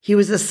He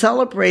was a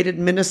celebrated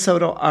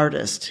Minnesota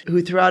artist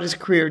who throughout his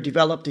career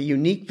developed a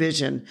unique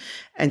vision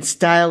and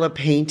style of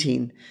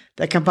painting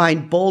that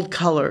combined bold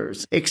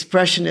colors,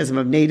 expressionism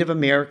of Native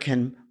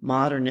American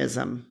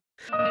modernism.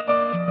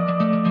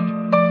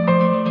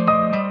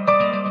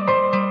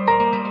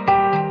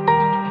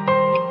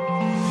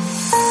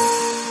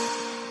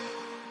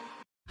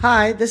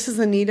 Hi, this is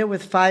Anita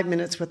with 5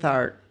 Minutes with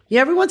Art.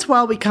 Every once in a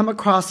while we come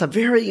across a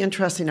very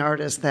interesting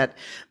artist that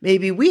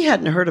maybe we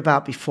hadn't heard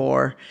about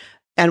before,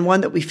 and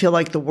one that we feel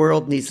like the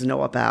world needs to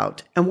know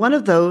about. And one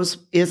of those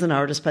is an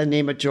artist by the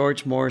name of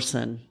George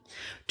Morrison.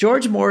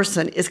 George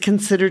Morrison is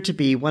considered to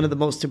be one of the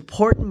most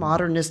important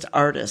modernist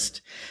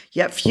artists,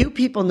 yet few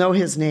people know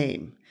his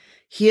name.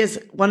 He is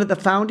one of the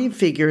founding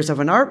figures of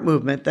an art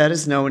movement that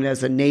is known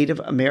as a Native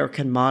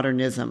American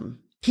modernism.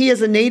 He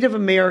is a Native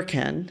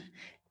American,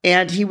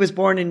 and he was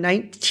born in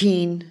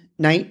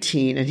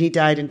 1919, and he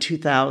died in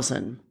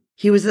 2000.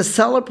 He was a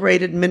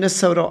celebrated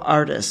Minnesota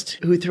artist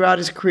who throughout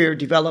his career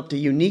developed a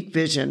unique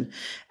vision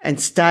and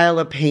style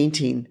of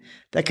painting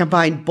that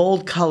combined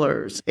bold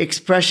colors,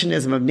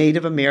 expressionism of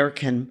Native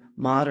American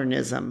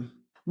modernism.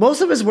 Most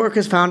of his work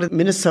is found at the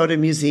Minnesota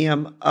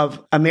Museum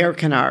of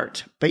American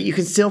Art, but you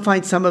can still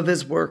find some of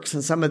his works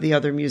in some of the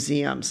other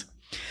museums.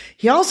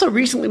 He also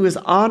recently was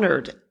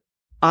honored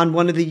on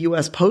one of the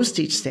U.S.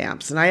 postage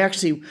stamps, and I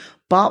actually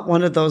bought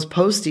one of those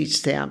postage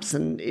stamps,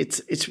 and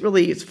it's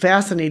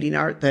fascinating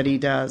art that he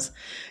does.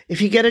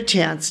 If you get a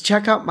chance,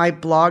 check out my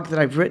blog that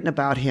I've written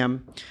about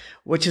him,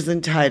 which is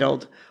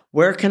entitled,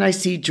 Where Can I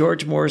See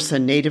George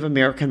Morrison Native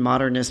American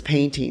Modernist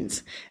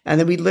Paintings? And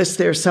then we list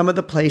there some of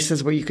the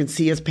places where you can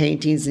see his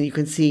paintings, and you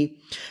can see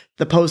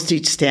the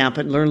postage stamp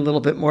and learn a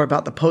little bit more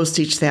about the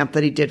postage stamp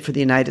that he did for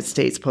the United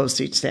States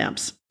postage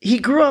stamps. He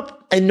grew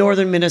up in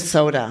northern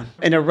Minnesota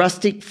in a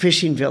rustic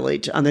fishing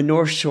village on the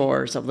north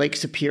shores of Lake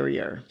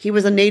Superior. He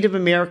was a Native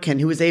American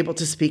who was able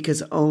to speak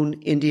his own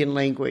Indian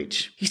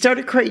language. He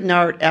started creating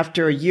art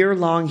after a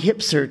year-long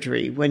hip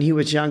surgery when he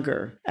was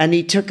younger, and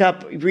he took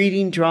up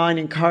reading, drawing,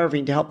 and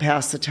carving to help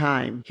pass the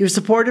time. He was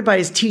supported by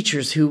his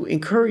teachers who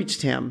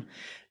encouraged him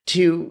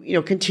to,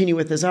 continue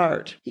with his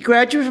art. He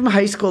graduated from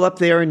high school up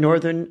there in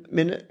northern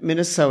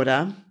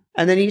Minnesota,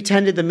 and then he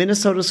attended the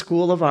Minnesota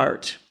School of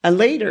Art. And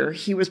later,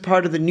 he was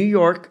part of the New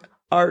York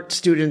Art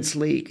Students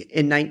League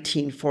in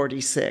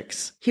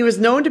 1946. He was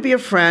known to be a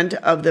friend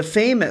of the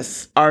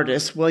famous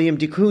artist William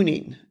de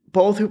Kooning,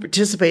 both who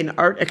participate in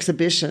art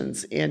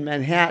exhibitions in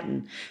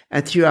Manhattan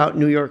and throughout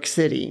New York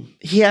City.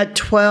 He had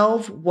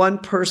 12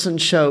 one-person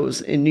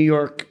shows in New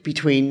York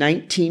between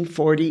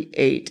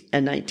 1948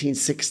 and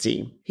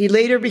 1960. He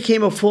later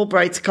became a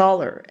Fulbright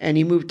scholar, and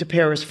he moved to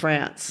Paris,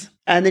 France.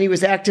 And then he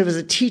was active as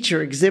a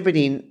teacher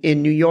exhibiting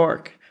in New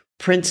York,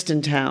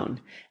 Princeton town,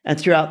 and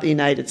throughout the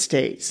United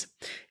States.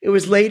 It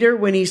was later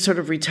when he sort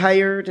of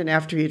retired and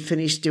after he had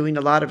finished doing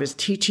a lot of his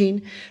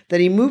teaching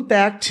that he moved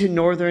back to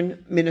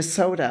northern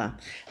Minnesota.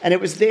 And it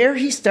was there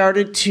he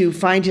started to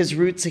find his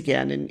roots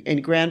again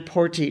in Grand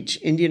Portage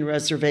Indian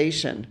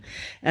Reservation.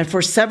 And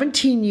for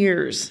 17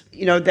 years,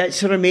 that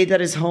sort of made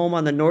that his home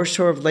on the north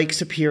shore of Lake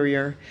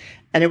Superior.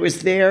 And it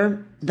was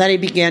there that he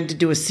began to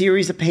do a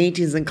series of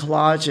paintings and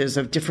collages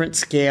of different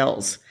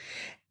scales.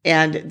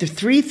 And the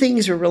three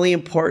things were really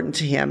important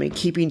to him in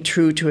keeping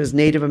true to his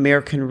Native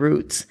American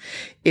roots.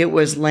 It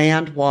was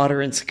land,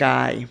 water, and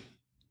sky.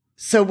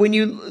 So when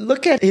you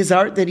look at his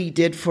art that he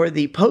did for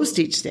the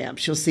postage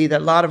stamps, you'll see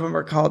that a lot of them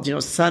are called,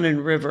 sun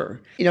and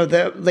river,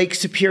 the Lake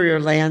Superior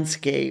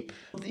landscape,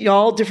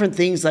 all different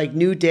things like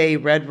New Day,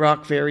 Red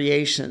Rock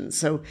variations.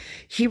 So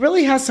he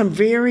really has some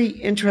very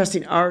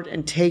interesting art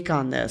and take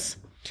on this.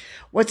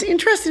 What's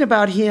interesting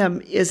about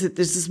him is that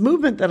there's this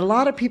movement that a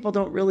lot of people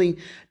don't really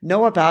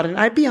know about, and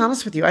I'd be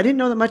honest with you, I didn't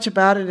know that much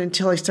about it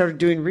until I started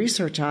doing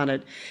research on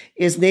it,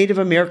 is Native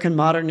American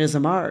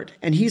modernism art,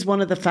 and he's one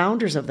of the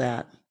founders of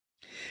that.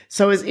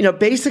 So,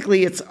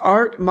 basically it's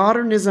art,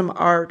 modernism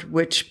art,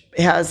 which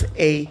has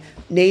a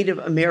Native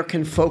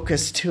American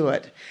focus to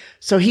it.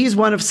 So he's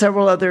one of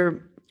several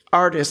other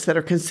artists that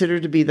are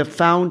considered to be the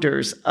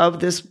founders of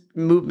this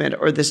movement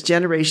or this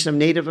generation of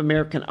Native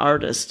American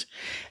artists,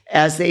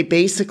 as they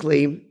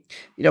basically,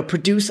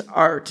 produce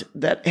art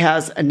that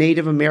has a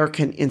Native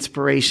American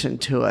inspiration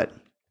to it.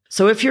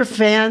 So if you're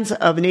fans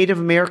of Native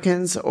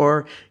Americans,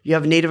 or you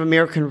have Native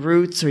American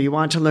roots, or you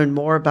want to learn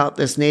more about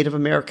this Native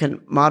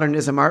American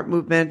modernism art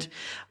movement,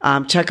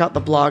 check out the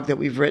blog that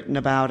we've written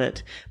about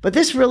it. But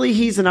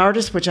he's an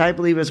artist which I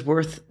believe is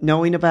worth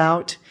knowing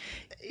about,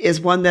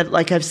 is one that,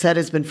 like I've said,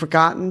 has been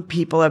forgotten.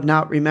 People have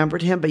not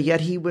remembered him, but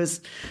yet he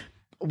was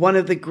one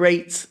of the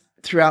greats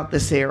throughout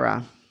this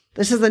era.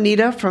 This is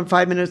Anita from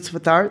 5 Minutes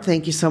with Art.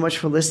 Thank you so much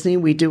for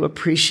listening. We do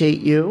appreciate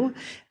you,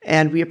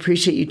 and we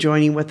appreciate you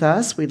joining with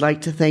us. We'd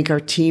like to thank our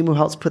team who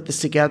helps put this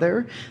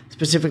together,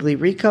 specifically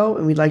Rico,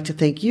 and we'd like to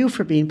thank you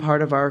for being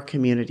part of our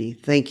community.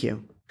 Thank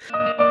you.